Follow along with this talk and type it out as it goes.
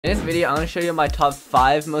In this video, I'm going to show you my top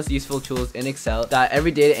 5 most useful tools in Excel that every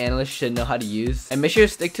data analyst should know how to use. And make sure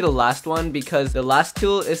to stick to the last one because the last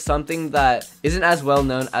tool is something that isn't as well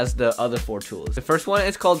known as the other 4 tools. The first one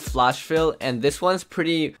is called Flash Fill, and this one's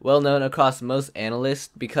pretty well known across most analysts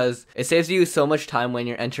because it saves you so much time when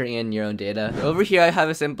you're entering in your own data. Over here, I have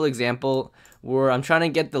a simple example where I'm trying to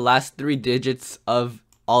get the last 3 digits of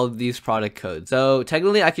all of these product codes. So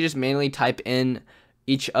technically, I could just manually type in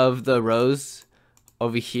each of the rows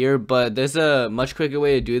over here, but there's a much quicker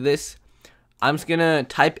way to do this. I'm just gonna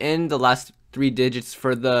type in the last 3 digits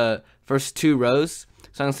for the first 2 rows.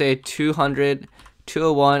 So I'm gonna say 200,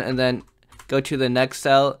 201, and then go to the next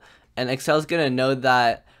cell, and Excel's gonna know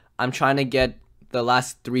that I'm trying to get the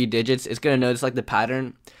last 3 digits. It's gonna notice like the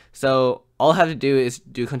pattern. So all I have to do is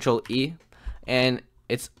do Control E, and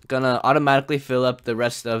it's gonna automatically fill up the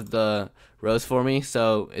rest of the rows for me,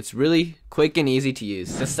 so it's really quick and easy to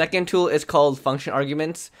use. The second tool is called function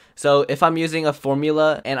arguments. So if I'm using a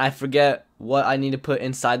formula and I forget what I need to put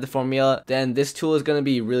inside the formula, then this tool is going to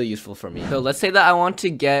be really useful for me. So let's say that I want to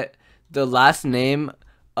get the last name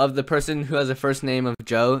of the person who has a first name of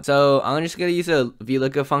Joe. So I'm just going to use a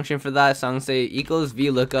VLOOKUP function for that. So I'm going to say equals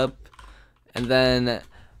VLOOKUP, and then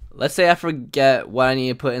let's say I forget what I need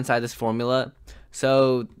to put inside this formula.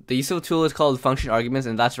 So the useful tool is called function arguments,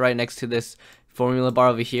 and that's right next to this formula bar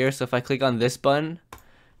over here. So if I click on this button,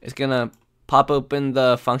 it's gonna pop open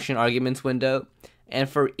the function arguments window, and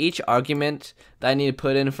for each argument that I need to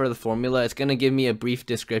put in for the formula, it's gonna give me a brief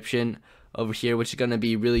description over here, which is gonna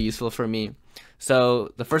be really useful for me.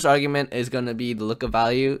 So the first argument is gonna be the lookup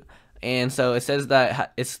value, and so it says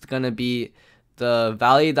that it's gonna be the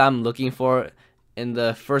value that I'm looking for in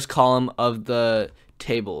the first column of the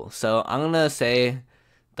table. So I'm gonna say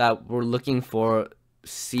that we're looking for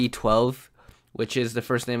C12, which is the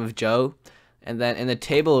first name of Joe, and then in the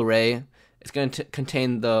table array it's going to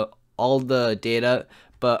contain all the data,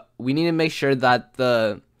 but we need to make sure that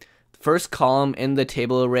the first column in the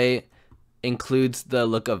table array includes the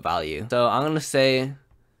lookup value. So I'm gonna say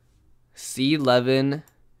C11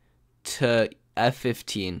 to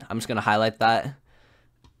F15. I'm just gonna highlight that,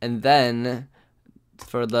 and then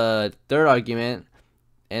for the third argument,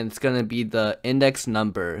 and it's gonna be the index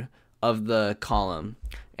number of the column.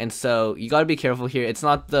 And so you gotta be careful here. It's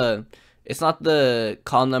not the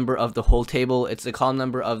column number of the whole table. It's the column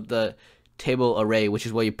number of the table array, which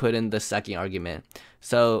is what you put in the second argument.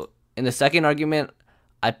 So in the second argument,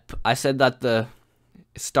 I said that it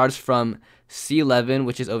starts from C11,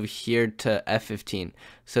 which is over here, to F15.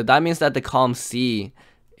 So that means that the column C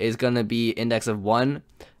is gonna be index of 1,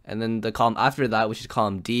 and then the column after that, which is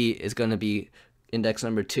column D, is gonna be index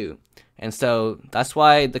number 2. And so that's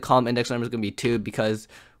why the column index number is going to be 2, because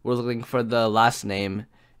we're looking for the last name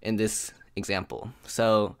in this example.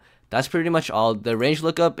 So that's pretty much all. The range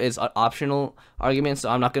lookup is an optional argument, so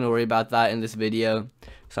I'm not going to worry about that in this video.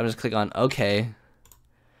 So I'm just click on OK,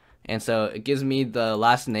 and so it gives me the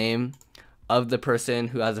last name of the person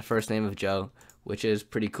who has the first name of Joe, which is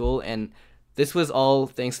pretty cool. And this was all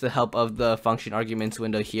thanks to the help of the function arguments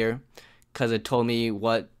window here, because it told me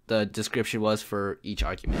what the description was for each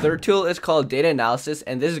argument. Third tool is called data analysis,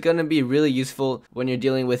 and this is going to be really useful when you're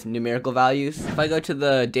dealing with numerical values. If I go to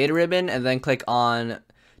the data ribbon and then click on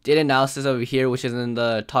data analysis over here, which is in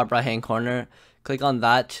the top right hand corner, click on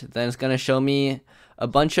that, then it's going to show me a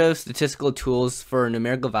bunch of statistical tools for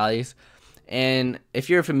numerical values. And if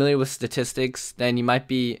you're familiar with statistics, then you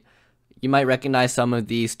might recognize some of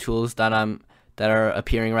these tools that are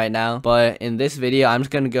appearing right now. But in this video, I'm just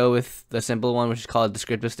going to go with the simple one, which is called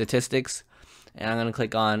descriptive statistics, and I'm going to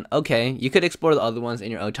click on OK. You could explore the other ones in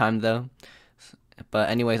your own time though, but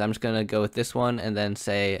anyways, I'm just going to go with this one, and then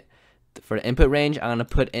say for the input range, I'm going to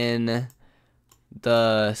put in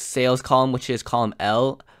the sales column, which is column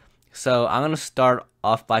L. So I'm going to start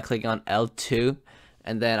off by clicking on L2,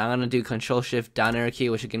 and then I'm going to do Control Shift down arrow key,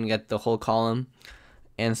 which you can get the whole column.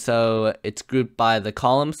 And so it's grouped by the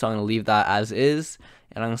column, so I'm going to leave that as is,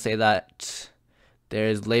 and I'm going to say that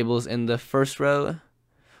there's labels in the first row.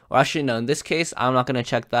 Or actually no, in this case I'm not going to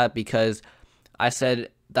check that, because I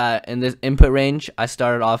said that in this input range I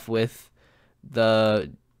started off with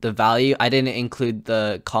the value. I didn't include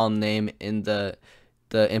the column name in the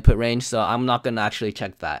input range, so I'm not going to actually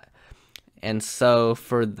check that. And so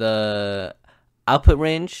for the output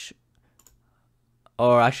range,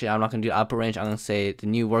 or actually I'm not going to do output range, I'm going to say the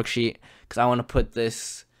new worksheet, because I want to put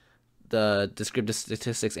the descriptive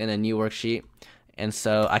statistics in a new worksheet, and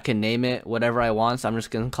so I can name it whatever I want. So I'm just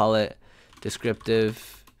going to call it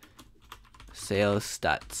descriptive sales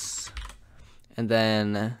stats, and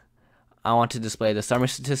then I want to display the summary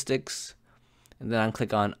statistics, and then I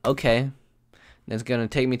click on OK. And it's gonna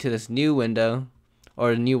take me to this new window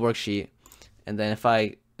or a new worksheet. And then if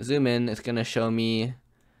I zoom in, it's gonna show me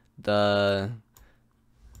the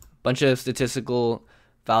bunch of statistical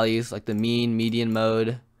values like the mean, median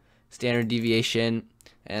mode, standard deviation,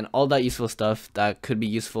 and all that useful stuff that could be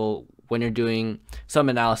useful when you're doing some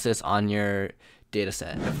analysis on your data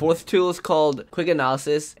set. The fourth tool is called Quick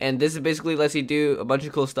Analysis, and this basically lets you do a bunch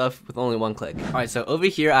of cool stuff with only one click. Alright, so over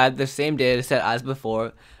here I have the same data set as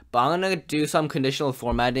before, but I'm gonna do some conditional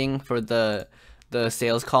formatting for the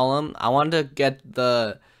sales column. I want to get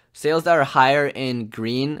the sales that are higher in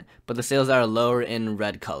green, but the sales that are lower in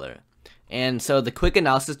red color. And so the quick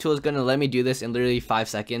analysis tool is going to let me do this in literally 5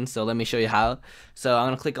 seconds. So let me show you how. So I'm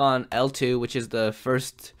going to click on L2, which is the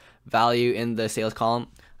first value in the sales column.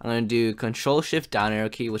 I'm going to do Control Shift down arrow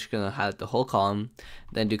key, which is going to highlight the whole column.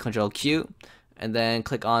 Then do Control Q, and then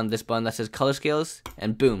click on this button that says color scales,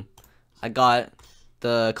 and boom, I got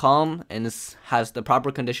the column, and it has the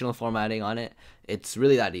proper conditional formatting on it. It's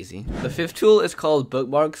really that easy. The fifth tool is called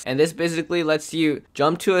Bookmarks, and this basically lets you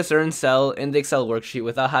jump to a certain cell in the Excel worksheet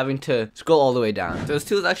without having to scroll all the way down. So this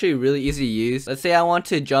tool is actually really easy to use. Let's say I want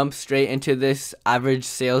to jump straight into this average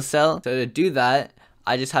sales cell. So to do that,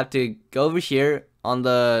 I just have to go over here on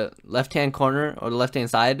the left hand corner or the left hand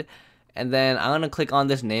side, and then I'm gonna click on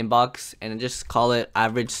this name box and just call it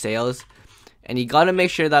average sales. And you gotta make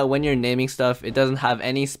sure that when you're naming stuff, it doesn't have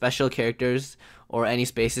any special characters or any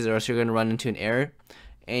spaces, or else you're gonna run into an error.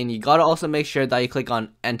 And you gotta also make sure that you click on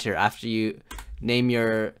enter after you name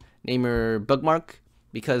your bookmark,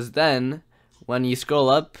 because then when you scroll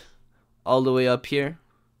up all the way up here,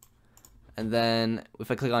 and then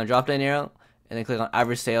if I click on drop down arrow and then click on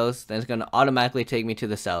average sales, then it's gonna automatically take me to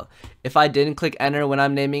the cell. If I didn't click enter when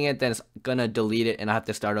I'm naming it, then it's gonna delete it and I have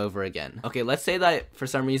to start over again. Okay, let's say that for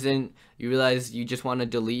some reason you realize you just want to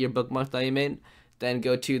delete your bookmark that you made. Then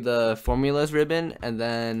go to the formulas ribbon and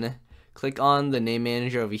then click on the name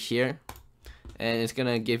manager over here, and it's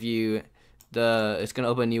gonna give you it's gonna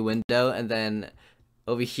open a new window. And then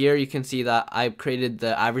over here you can see that I created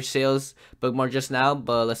the average sales bookmark just now,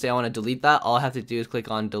 but let's say I want to delete that. All I have to do is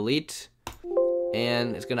click on delete,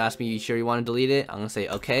 and it's gonna ask me, you sure you want to delete it? I'm gonna say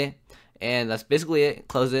okay, and that's basically it.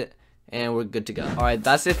 Close it, and we're good to go. Alright,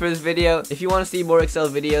 that's it for this video. If you want to see more Excel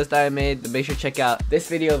videos that I made, then make sure to check out this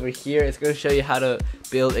video over here. It's going to show you how to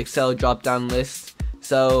build Excel drop-down lists.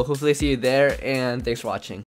 So hopefully see you there, and thanks for watching.